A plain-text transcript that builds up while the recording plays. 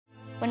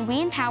When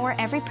we empower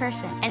every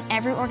person and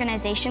every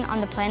organization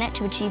on the planet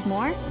to achieve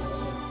more,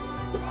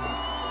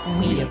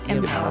 we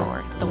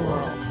empower the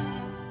world.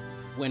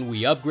 When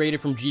we upgraded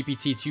from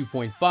GPT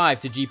 2.5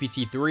 to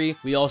GPT 3,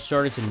 we all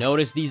started to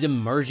notice these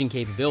emerging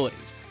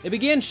capabilities. It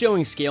began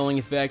showing scaling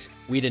effects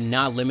we did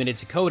not limit it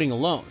to coding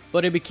alone,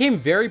 but it became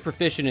very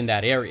proficient in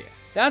that area.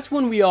 That's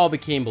when we all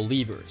became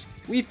believers.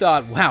 We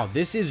thought, wow,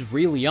 this is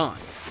really on.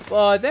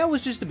 But that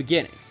was just the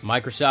beginning.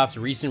 Microsoft's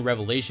recent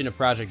revelation of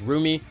Project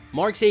Rumi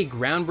marks a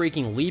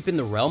groundbreaking leap in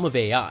the realm of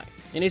AI.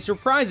 In a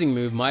surprising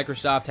move,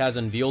 Microsoft has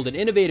unveiled an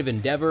innovative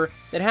endeavor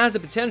that has the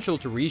potential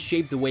to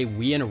reshape the way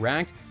we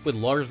interact with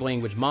large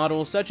language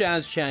models such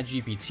as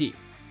ChatGPT.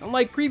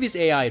 Unlike previous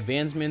AI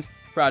advancements,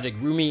 Project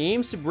Rumi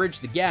aims to bridge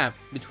the gap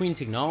between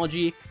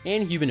technology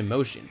and human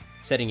emotion,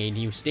 setting a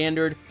new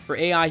standard for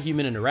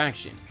AI-human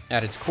interaction.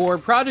 At its core,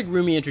 Project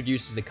Rumi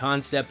introduces the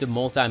concept of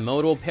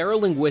multimodal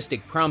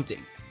paralinguistic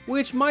prompting,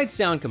 which might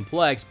sound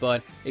complex,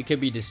 but it can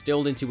be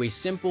distilled into a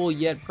simple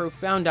yet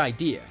profound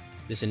idea.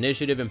 This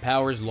initiative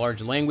empowers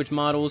large language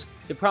models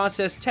to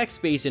process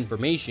text-based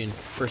information,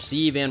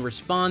 perceive and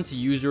respond to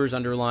users'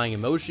 underlying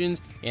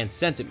emotions and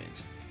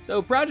sentiments.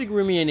 So Project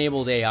Rumi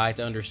enables AI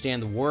to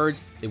understand the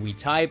words that we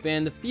type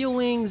and the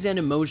feelings and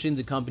emotions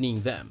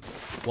accompanying them.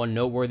 One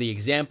noteworthy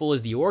example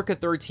is the Orca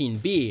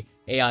 13B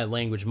AI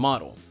language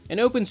model, an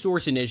open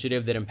source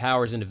initiative that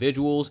empowers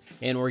individuals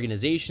and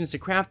organizations to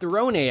craft their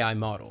own AI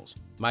models.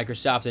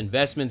 Microsoft's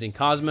investments in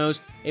Cosmos,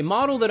 a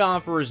model that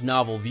offers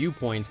novel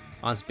viewpoints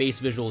on space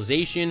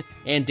visualization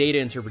and data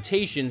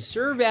interpretation,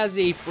 serve as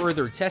a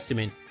further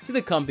testament to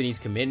the company's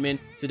commitment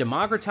to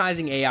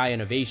democratizing AI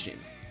innovation.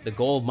 The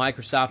goal of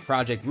Microsoft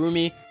Project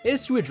Rumi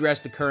is to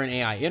address the current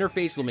AI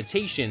interface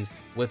limitations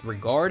with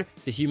regard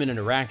to human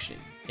interaction.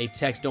 A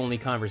text-only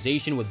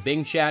conversation with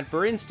Bing Chat,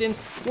 for instance,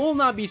 will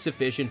not be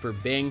sufficient for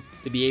Bing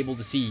to be able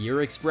to see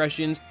your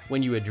expressions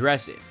when you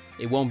address it.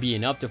 It won't be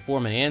enough to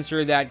form an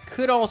answer that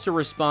could also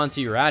respond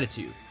to your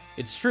attitude.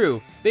 It's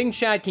true, Bing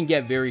Chat can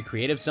get very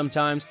creative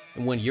sometimes,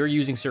 and when you're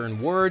using certain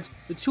words,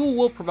 the tool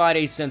will provide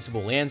a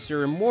sensible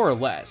answer more or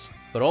less,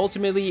 but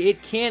ultimately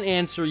it can't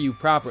answer you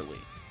properly,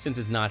 since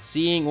it's not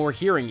seeing or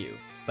hearing you.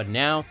 But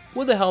now,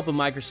 with the help of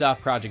Microsoft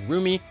Project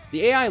Rumi,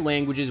 the AI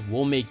languages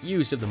will make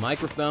use of the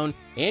microphone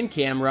and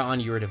camera on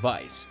your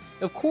device.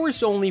 Of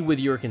course, only with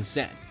your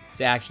consent,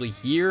 to actually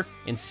hear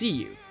and see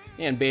you.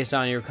 And based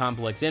on your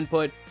complex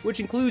input, which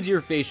includes your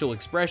facial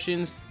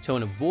expressions,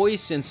 tone of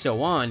voice, and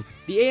so on,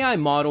 the AI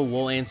model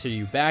will answer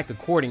you back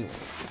accordingly.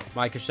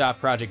 Microsoft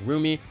Project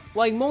Rumi,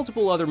 like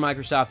multiple other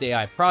Microsoft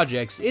AI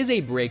projects, is a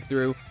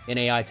breakthrough in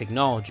AI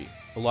technology.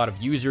 A lot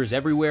of users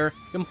everywhere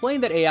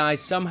complain that AI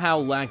somehow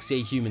lacks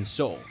a human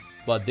soul,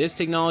 but this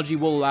technology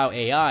will allow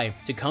AI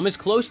to come as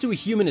close to a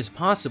human as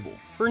possible,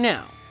 for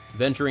now.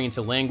 Venturing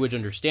into language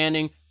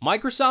understanding,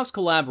 Microsoft's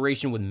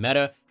collaboration with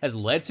Meta has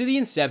led to the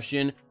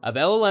inception of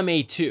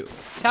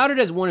LLM-A2, touted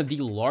as one of the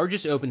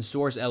largest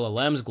open-source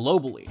LLMs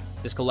globally.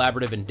 This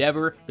collaborative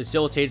endeavor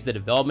facilitates the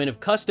development of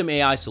custom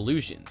AI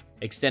solutions,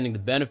 extending the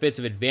benefits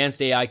of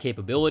advanced AI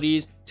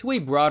capabilities to a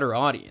broader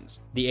audience.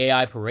 The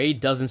AI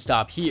parade doesn't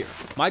stop here.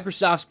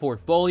 Microsoft's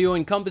portfolio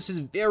encompasses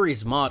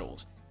various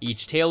models,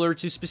 each tailored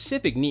to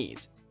specific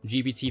needs.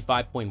 GPT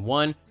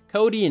 5.1,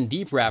 Cody and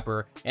Deep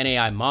Rapper, an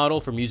AI model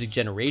for music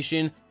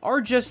generation,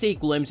 are just a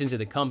glimpse into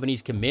the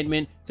company's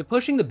commitment to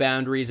pushing the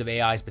boundaries of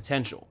AI's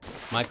potential.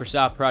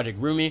 Microsoft Project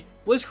Rumi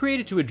was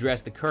created to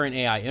address the current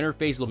AI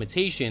interface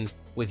limitations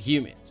with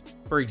humans.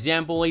 For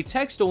example, a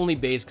text-only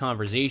based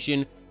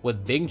conversation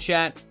with Bing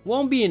Chat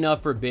won't be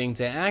enough for Bing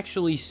to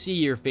actually see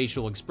your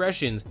facial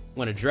expressions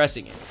when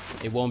addressing it.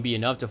 It won't be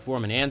enough to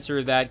form an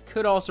answer that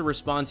could also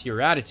respond to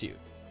your attitude.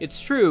 It's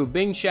true,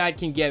 Bing Chat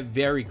can get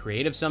very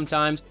creative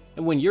sometimes,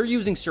 and when you're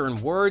using certain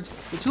words,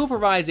 the tool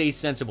provides a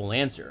sensible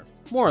answer,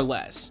 more or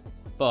less.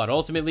 But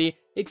ultimately,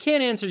 it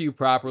can't answer you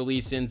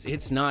properly since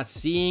it's not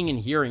seeing and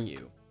hearing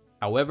you.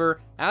 However,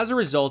 as a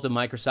result of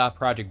Microsoft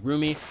Project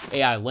Rumi,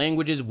 AI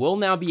languages will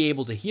now be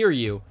able to hear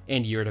you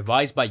and your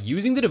device by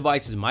using the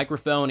device's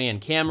microphone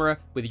and camera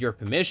with your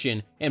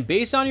permission, and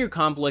based on your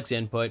complex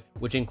input,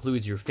 which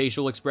includes your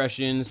facial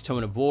expressions,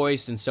 tone of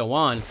voice, and so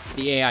on,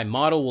 the AI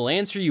model will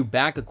answer you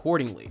back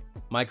accordingly.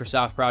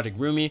 Microsoft Project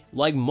Rumi,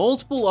 like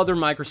multiple other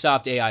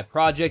Microsoft AI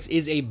projects,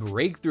 is a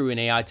breakthrough in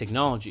AI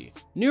technology.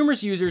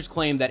 Numerous users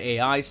claim that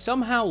AI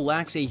somehow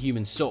lacks a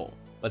human soul,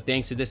 but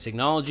thanks to this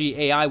technology,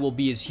 AI will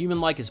be as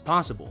human-like as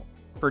possible.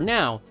 For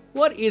now,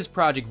 what is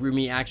Project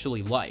Rumi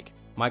actually like?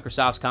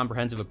 Microsoft's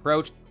comprehensive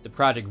approach to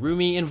Project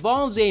Rumi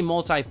involves a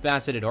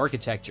multifaceted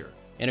architecture,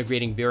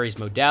 integrating various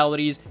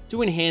modalities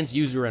to enhance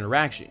user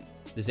interaction.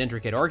 This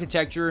intricate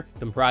architecture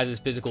comprises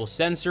physical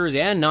sensors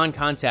and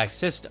non-contact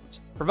systems,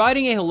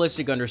 providing a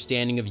holistic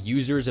understanding of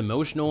users'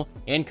 emotional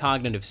and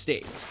cognitive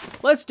states.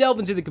 Let's delve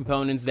into the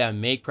components that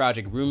make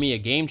Project Rumi a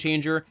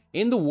game-changer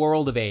in the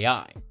world of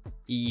AI.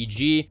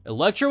 EEG,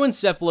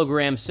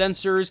 electroencephalogram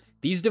sensors.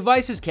 These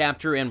devices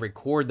capture and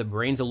record the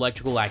brain's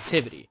electrical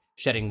activity,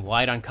 shedding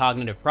light on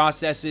cognitive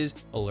processes,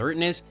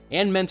 alertness,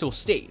 and mental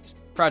states.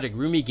 Project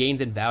Rumi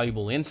gains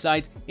invaluable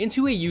insights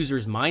into a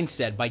user's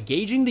mindset by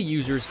gauging the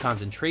user's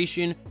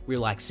concentration,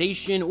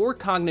 relaxation, or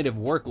cognitive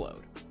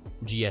workload.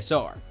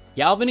 GSR,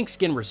 Galvanic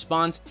Skin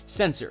Response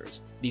Sensors.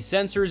 These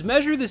sensors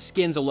measure the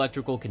skin's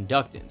electrical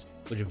conductance,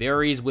 which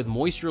varies with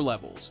moisture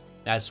levels.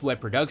 As sweat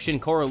production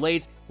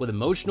correlates with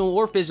emotional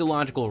or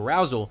physiological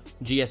arousal,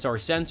 GSR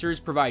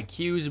sensors provide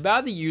cues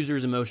about the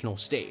user's emotional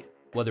state,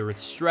 whether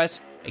it's stress,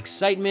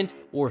 excitement,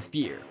 or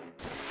fear.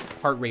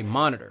 Heart rate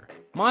monitor.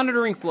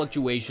 Monitoring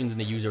fluctuations in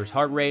the user's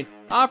heart rate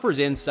offers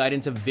insight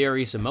into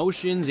various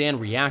emotions and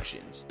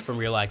reactions, from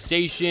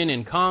relaxation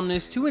and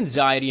calmness to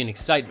anxiety and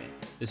excitement.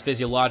 This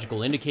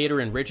physiological indicator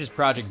enriches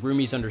Project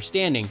Rumi's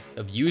understanding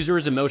of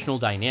users' emotional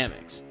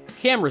dynamics.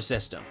 Camera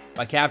system.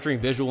 By capturing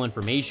visual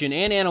information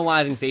and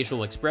analyzing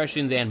facial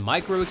expressions and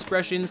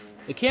micro-expressions,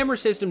 the camera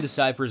system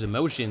deciphers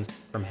emotions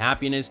from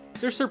happiness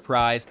to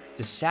surprise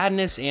to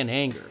sadness and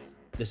anger.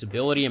 This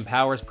ability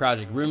empowers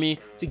Project Rumi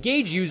to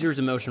gauge users'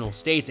 emotional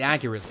states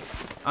accurately.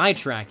 Eye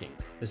tracking.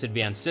 This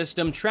advanced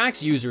system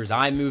tracks users'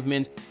 eye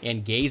movements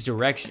and gaze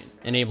direction,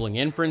 enabling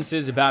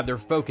inferences about their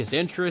focused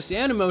interests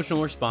and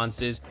emotional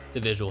responses to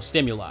visual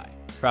stimuli.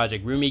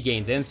 Project Rumi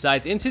gains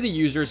insights into the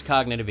user's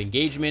cognitive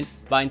engagement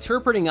by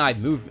interpreting eye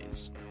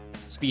movements.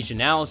 Speech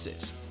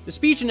analysis. The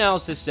speech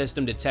analysis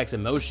system detects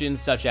emotions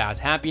such as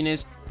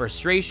happiness,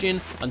 frustration,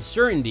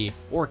 uncertainty,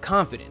 or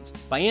confidence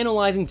by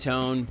analyzing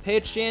tone,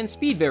 pitch, and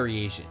speed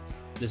variations.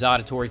 This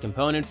auditory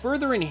component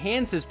further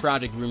enhances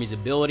Project Rumi's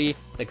ability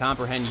to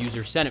comprehend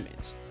user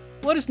sentiments.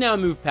 Let us now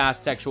move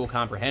past textual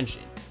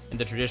comprehension. In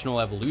the traditional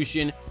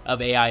evolution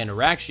of AI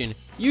interaction,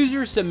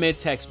 users submit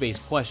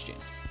text-based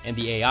questions, and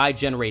the AI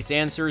generates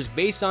answers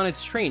based on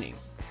its training.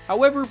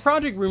 However,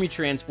 Project Rumi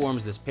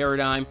transforms this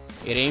paradigm.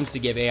 It aims to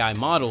give AI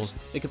models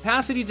the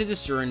capacity to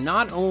discern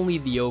not only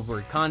the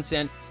overt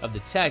content of the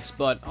text,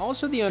 but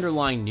also the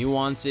underlying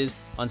nuances,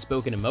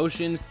 unspoken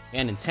emotions,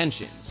 and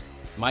intentions.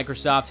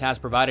 Microsoft has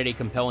provided a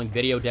compelling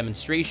video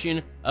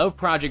demonstration of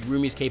Project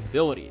Rumi's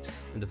capabilities.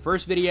 In the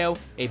first video,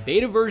 a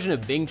beta version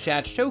of Bing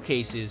Chat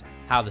showcases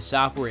how the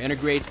software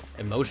integrates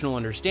emotional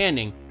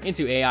understanding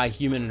into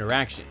AI-human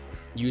interaction.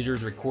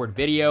 Users record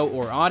video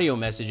or audio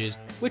messages,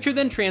 which are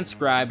then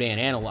transcribed and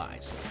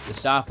analyzed. The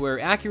software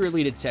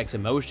accurately detects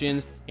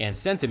emotions and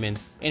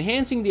sentiments,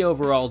 enhancing the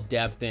overall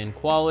depth and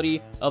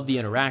quality of the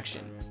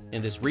interaction.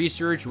 In this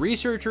research,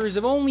 researchers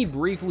have only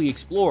briefly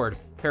explored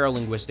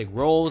paralinguistic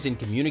roles in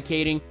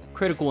communicating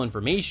critical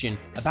information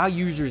about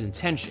users'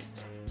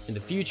 intentions. In the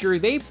future,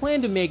 they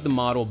plan to make the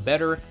model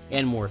better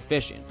and more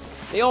efficient.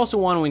 They also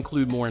want to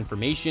include more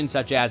information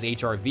such as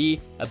HRV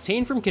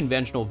obtained from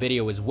conventional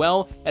video, as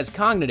well as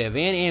cognitive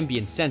and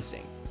ambient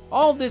sensing.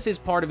 All of this is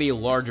part of a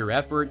larger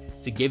effort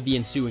to give the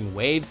ensuing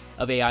wave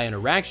of AI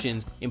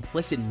interactions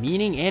implicit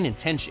meaning and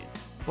intention.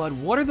 But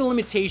what are the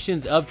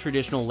limitations of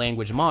traditional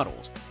language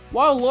models?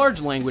 While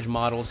large language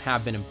models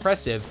have been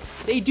impressive,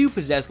 they do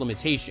possess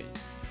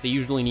limitations. They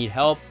usually need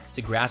help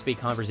to grasp a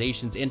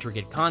conversation's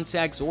intricate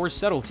context or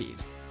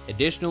subtleties.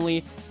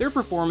 Additionally, their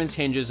performance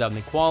hinges on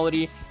the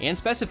quality and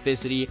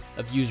specificity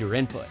of user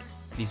input.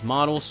 These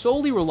models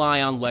solely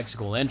rely on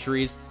lexical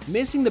entries,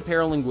 missing the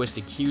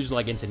paralinguistic cues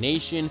like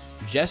intonation,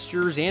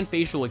 gestures, and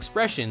facial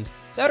expressions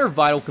that are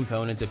vital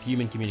components of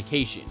human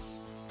communication.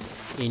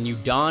 A new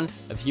dawn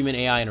of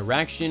human-AI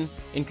interaction.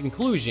 In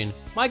conclusion,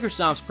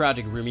 Microsoft's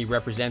Project Rumi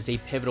represents a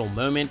pivotal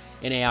moment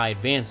in AI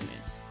advancement.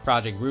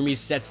 Project Rumi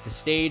sets the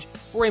stage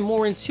for a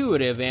more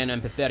intuitive and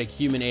empathetic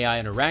human-AI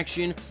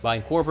interaction by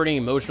incorporating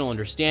emotional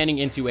understanding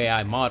into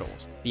AI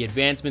models. The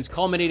advancements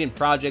culminate in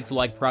projects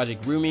like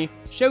Project Rumi,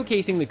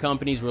 showcasing the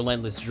company's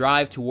relentless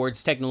drive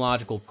towards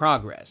technological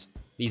progress.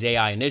 These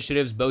AI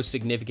initiatives boast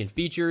significant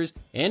features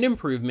and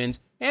improvements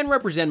and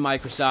represent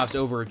Microsoft's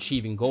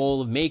overachieving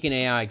goal of making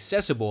AI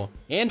accessible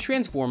and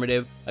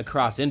transformative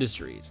across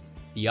industries.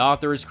 The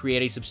authors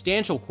create a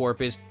substantial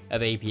corpus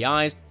of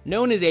APIs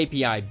known as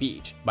API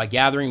Beach by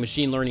gathering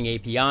machine learning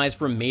APIs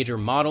from major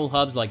model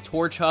hubs like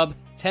TorchHub,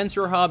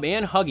 TensorHub,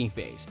 and Hugging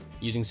Face.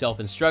 Using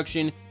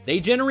self-instruction,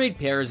 they generate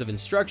pairs of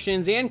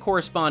instructions and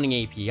corresponding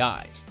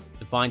APIs.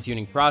 The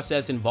fine-tuning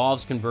process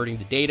involves converting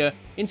the data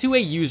into a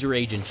user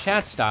agent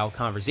chat-style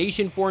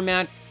conversation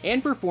format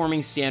and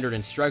performing standard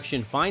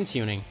instruction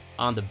fine-tuning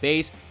on the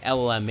base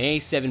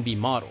LLMA-7B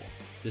model.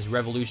 This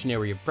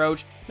revolutionary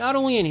approach not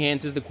only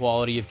enhances the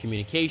quality of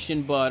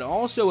communication, but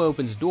also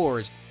opens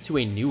doors to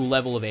a new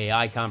level of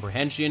AI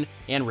comprehension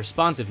and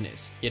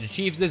responsiveness. It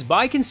achieves this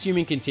by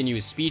consuming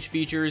continuous speech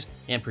features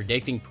and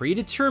predicting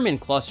predetermined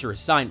cluster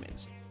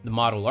assignments. The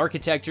model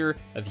architecture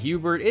of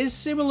Hubert is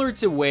similar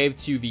to Wave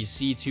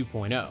 2VC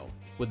 2.0,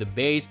 with the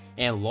base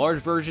and large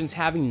versions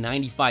having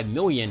 95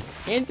 million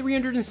and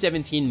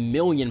 317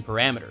 million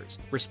parameters,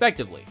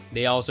 respectively.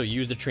 They also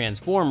use the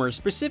transformer,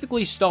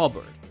 specifically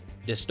Stallbird.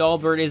 The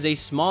Stallbird is a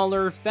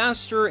smaller,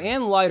 faster,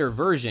 and lighter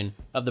version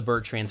of the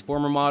BERT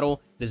transformer model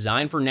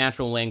designed for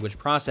natural language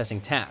processing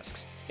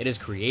tasks. It is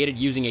created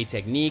using a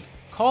technique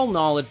called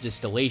knowledge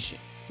distillation,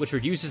 which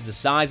reduces the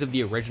size of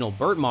the original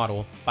BERT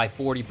model by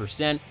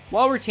 40%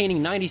 while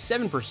retaining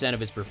 97%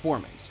 of its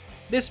performance.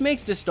 This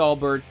makes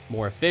Distalbert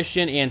more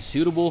efficient and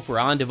suitable for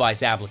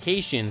on-device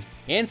applications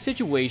and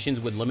situations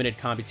with limited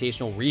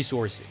computational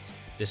resources.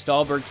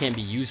 Distalbert can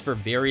be used for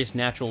various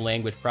natural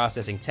language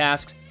processing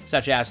tasks,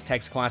 such as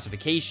text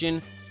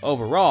classification.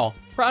 Overall,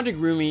 Project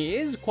Rumi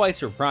is quite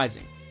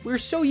surprising. We're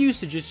so used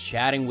to just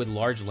chatting with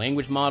large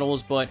language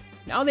models, but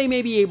now they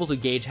may be able to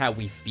gauge how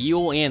we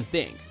feel and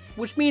think,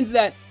 which means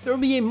that there will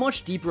be a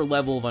much deeper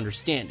level of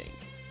understanding.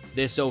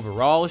 This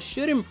overall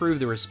should improve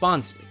the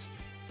responses.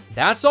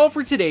 That's all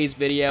for today's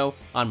video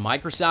on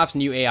Microsoft's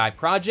new AI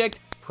project,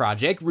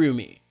 Project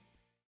Rumi.